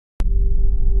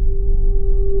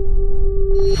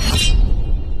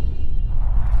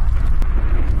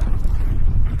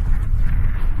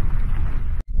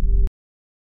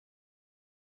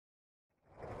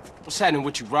What's happening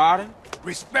with you, Ryder?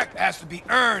 Respect has to be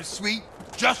earned, sweet,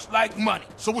 just like money.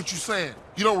 So what you saying?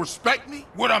 You don't respect me?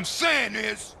 What I'm saying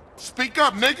is... Speak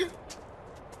up, nigga.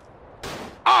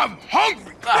 I'm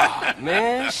hungry! Ah,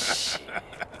 man, shit.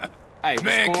 Hey, what's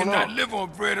Man going cannot on? live on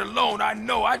bread alone. I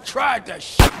know. I tried that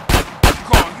shit.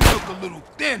 Carl, you look a little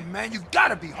thin, man. You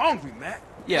gotta be hungry, man.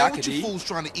 Yeah, man, I what could you eat. fools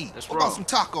trying to eat? That's What wrong. about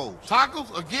some tacos?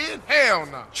 Tacos again? Hell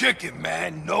no. Chicken,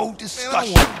 man. No Man, I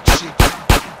discussion. don't want chicken.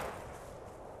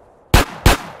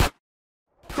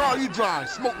 Carl, you dry.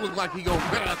 Smoke look like he gonna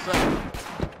pass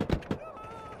out.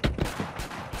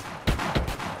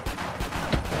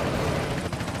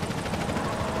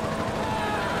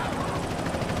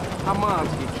 How moms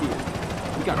get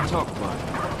killed? We gotta talk about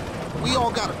it. We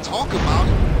all gotta talk about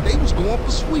it. They was going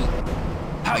for sweet.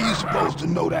 How you supposed to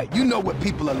know that? You know what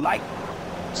people are like.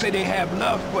 Say they have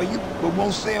love for you, but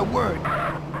won't say a word.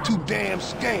 Too damn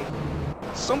scared.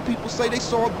 Some people say they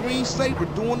saw a green Saber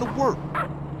doing the work,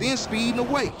 then speeding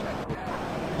away.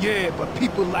 Yeah, but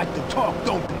people like to talk,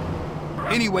 don't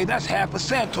they? Anyway, that's half of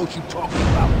Santos you talking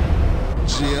about.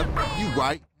 Yeah, you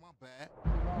right. My bad.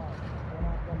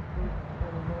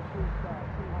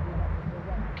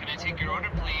 Can I take your order,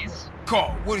 please?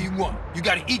 Carl, what do you want? You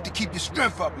gotta eat to keep your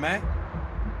strength up, man.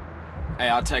 Hey,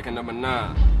 I'll take a number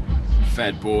 9.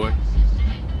 Fat boy.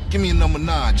 Give me a number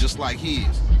 9, just like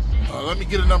his. Let me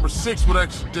get a number 6 with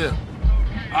extra dip.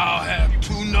 I'll have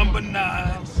 2 number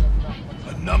 9s,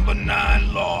 a number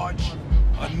 9 large,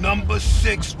 a number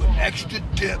 6 with extra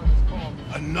dip,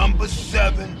 a number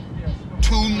 7,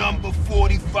 2 number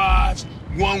 45s,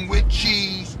 1 with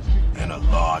cheese, and a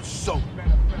large soda.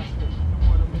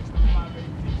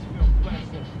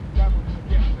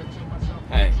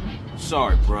 Hey,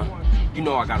 sorry, bruh. You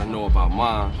know I gotta know about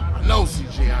mom. I know,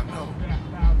 CJ, I know.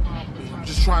 I'm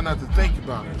just trying not to think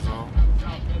about it, is all.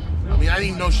 I mean, I didn't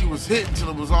even know she was hit until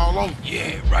it was all over.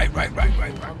 Yeah, right.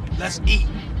 Let's eat.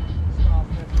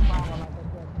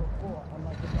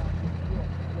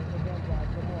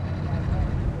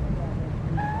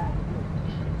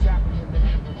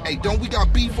 Hey, don't we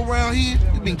got beef around here?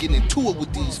 You been getting into it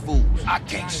with these fools. I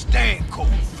can't stand cold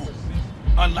food.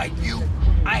 Unlike you,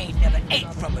 I ain't never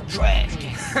ate from a trash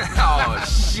can. Oh,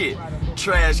 shit.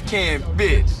 Trash can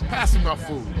bitch. Pass me my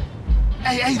food.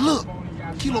 Hey, look.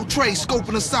 Kilo Trey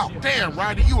scoping us out. Damn,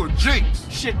 Ryder, you a jinx.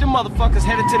 Shit, them motherfuckers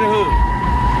headed to the hood.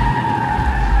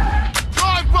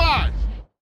 Drive by!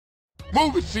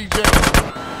 Move it, CJ.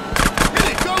 Hit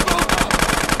it, go!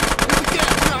 Hit the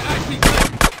gas now, actually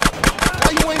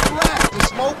Why you ain't blasting,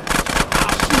 Smoke?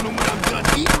 I'll shoot him when I'm done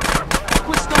eating.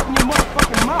 Quit stuffing your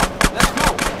motherfucking mouth. Let's go.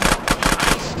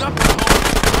 I ain't stuffing home.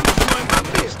 I'm enjoying my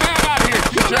beer. Stand out here,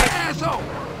 You're CJ. an asshole.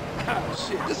 Oh,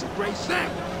 shit, this is a great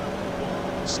sandwich.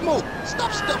 Smoke,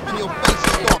 stop stuffing your face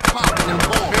and start popping them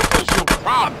balls. What's your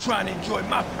problem? I'm trying to enjoy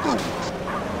my food.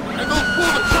 And those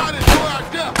fools are trying to enjoy our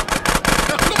death.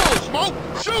 Now come on, Smoke,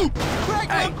 shoot!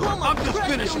 Hey, I'm just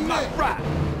finishing my fry.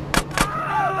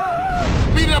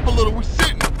 Speed it up a little, we're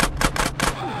sitting.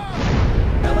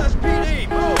 LSPD,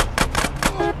 move!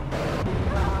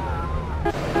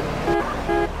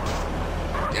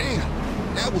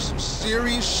 Damn, that was some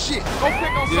serious shit. Go pick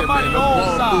on Yeah, somebody man, on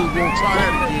those the ball fools side. won't try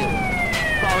that again.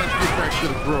 Now let's get back to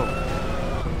the grill.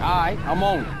 Alright, I'm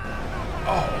on it.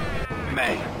 Oh,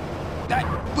 man. That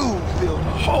food filled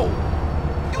a hole.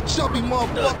 You chubby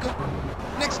motherfucker.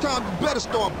 Next time you better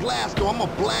start blasting or I'm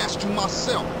gonna blast you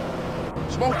myself.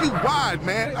 Smoke, you wide,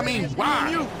 man. I mean,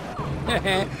 wide. You.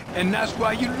 And that's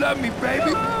why you love me,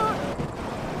 baby.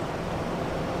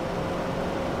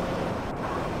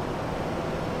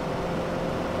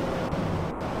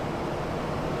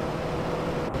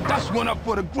 That's one up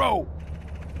for the Grove.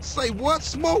 Say what,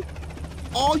 Smoke?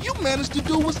 All you managed to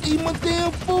do was eat my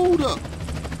damn food up.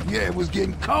 Yeah, it was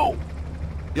getting cold.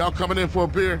 Y'all coming in for a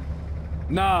beer?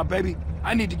 Nah, baby.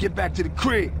 I need to get back to the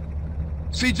crib.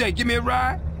 CJ, give me a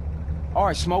ride?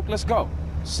 Alright, Smoke, let's go.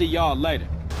 See y'all later.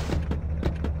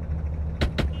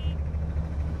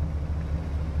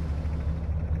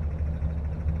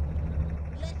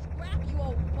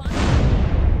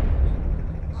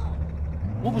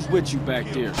 What was with you back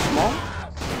there, Smoke?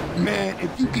 Man,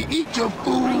 if you can eat your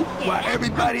food while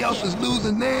everybody else is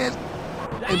losing theirs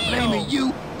and blaming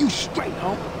you, you straight,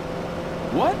 homie.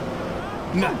 What?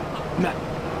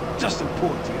 Nothing. Just some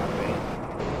poetry,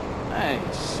 man.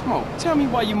 Hey, Smoke, tell me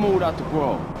why you moved out the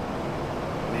Grove.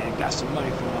 Man, got some money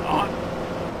from my aunt.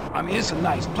 I mean, it's a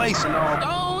nice place and all.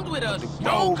 Stoned with a The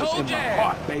stone Grove is in cold my jam.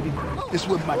 heart, baby. It's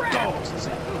where my dogs is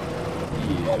at.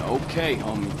 Yeah, okay,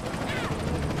 homie.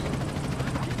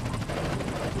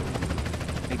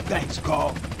 Hey, thanks,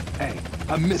 Carl. Hey,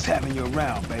 I miss having you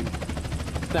around, baby.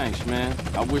 Thanks, man.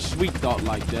 I wish Sweet thought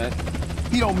like that.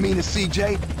 He don't mean it,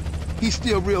 CJ. He's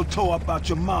still real tore up about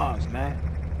your moms, man.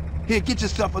 Here, get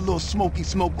yourself a little smoky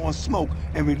smoke on smoke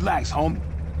and relax, homie.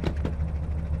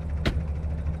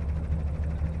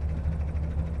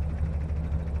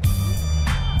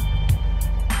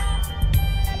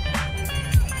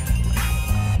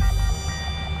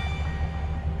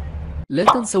 لا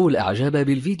تنسوا الإعجاب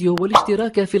بالفيديو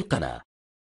والاشتراك في القناة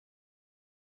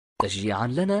تشجيعا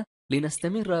لنا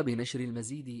لنستمر بنشر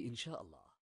المزيد إن شاء الله.